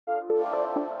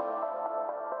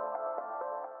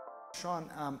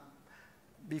Shaun,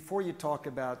 before you talk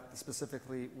about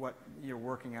specifically what you're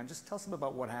working on, just tell us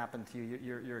about what happened to you,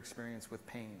 your experience with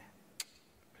pain.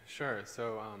 Sure.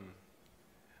 So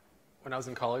when I was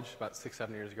in college, about 6-7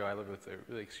 years ago, I lived with a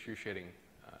really excruciating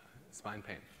spine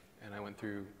pain. And I went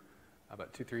through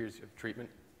about 2-3 years of treatment,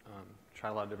 tried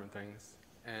a lot of different things.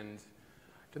 And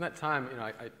during that time,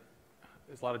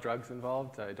 there's a lot of drugs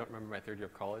involved. I don't remember my third year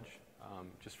of college,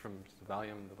 just from the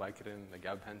Valium, the Vicodin, the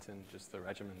gabapentin, just the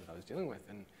regimen that I was dealing with.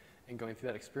 And going through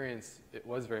that experience, it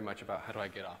was very much about how do I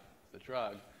get off the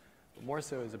drug, but more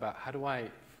so is about how do I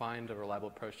find a reliable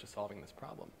approach to solving this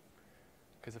problem.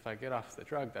 Because if I get off the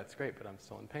drug, that's great, but I'm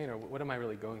still in pain, or what am I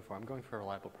really going for? I'm going for a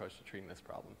reliable approach to treating this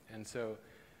problem. And so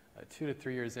 2 to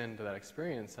 3 years into that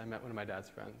experience, I met one of my dad's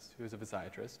friends who was a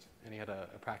physiatrist, and he had a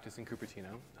practice in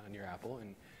Cupertino near Apple,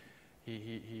 and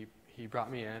he brought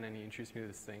me in and he introduced me to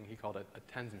this thing he called a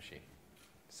TENS machine.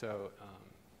 So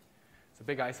it's a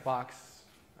big ice box,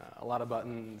 a lot of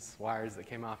buttons, wires that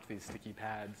came off to these sticky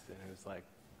pads, and it was like,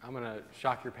 I'm going to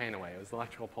shock your pain away. It was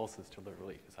electrical pulses to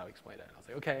relief, is how he explained it. And I was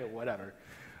like, okay, whatever.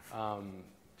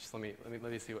 Just let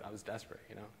me see what, I was desperate,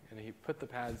 And he put the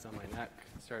pads on my neck,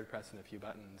 started pressing a few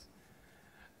buttons,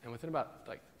 and within about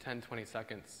 10-20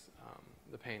 seconds,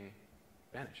 the pain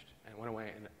vanished and went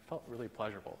away, and it felt really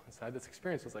pleasurable. And so I had this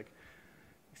experience. I was like,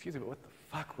 excuse me, but what the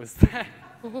fuck was that?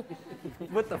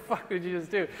 What the fuck did you just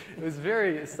do? It was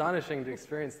very astonishing to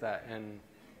experience that, and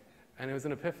it was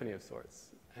an epiphany of sorts.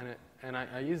 And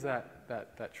I used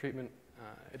that treatment.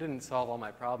 It didn't solve all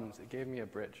my problems. It gave me a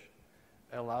bridge.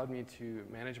 It allowed me to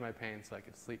manage my pain so I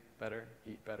could sleep better,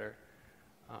 eat better.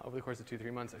 Over the course of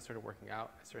 2-3 months, I started working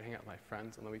out. I started hanging out with my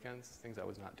friends on the weekends, things I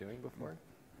was not doing before.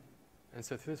 And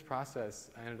so through this process,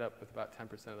 I ended up with about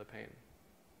 10% of the pain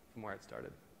from where it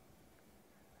started.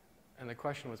 And the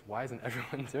question was, why isn't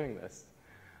everyone doing this?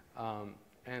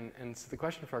 And so the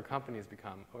question for our company has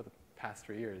become, over the past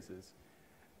 3 years, is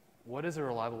what is a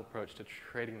reliable approach to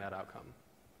creating that outcome?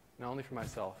 Not only for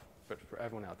myself, but for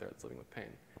everyone out there that's living with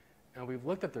pain. And we've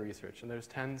looked at the research, and there's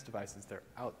TENS devices. They're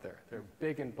out there. They're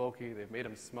big and bulky. They've made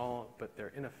them small, but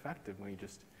they're ineffective when you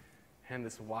just hand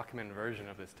this Walkman version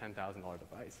of this $10,000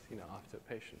 device, off to a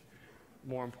patient.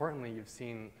 More importantly, you've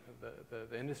seen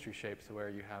the industry shape to where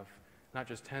you have not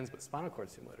just TENS, but spinal cord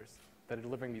stimulators that are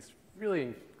delivering these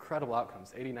really incredible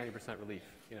outcomes, 80-90% relief,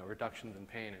 reductions in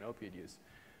pain and opioid use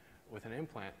with an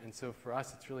implant. And so for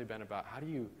us, it's really been about how do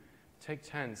you take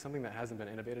TENS, something that hasn't been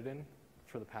innovated in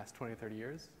for the past 20, 30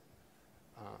 years,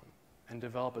 and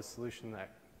develop a solution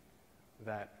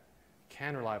that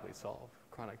can reliably solve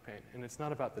chronic pain. And it's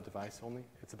not about the device only,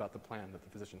 it's about the plan that the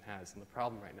physician has. And the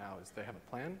problem right now is they have a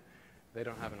plan, they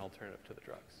don't have an alternative to the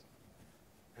drugs.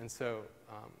 And so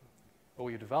what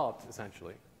we developed,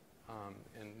 essentially,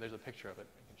 and there's a picture of it,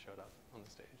 I can show it up on the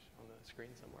stage, on the screen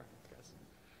somewhere, I guess.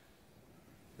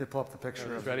 They pull up the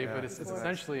picture it's of ready, it, yeah. but it's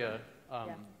essentially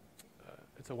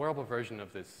it's a wearable version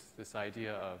of this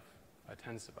idea of a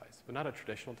TENS device, but not a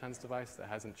traditional TENS device that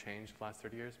hasn't changed the last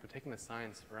 30 years, but taking the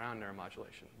science around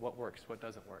neuromodulation, what works, what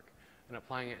doesn't work, and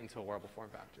applying it into a wearable form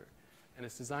factor. And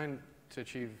it's designed to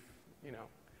achieve,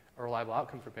 a reliable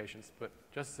outcome for patients, but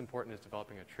just as important as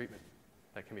developing a treatment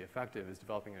that can be effective is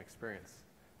developing an experience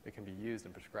that can be used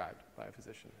and prescribed by a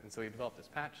physician. And so you develop this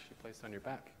patch, you place it on your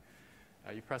back,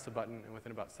 you press a button, and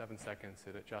within about 7 seconds,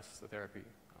 it adjusts the therapy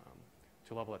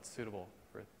to a level that's suitable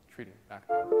for treating back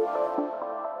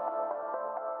pain.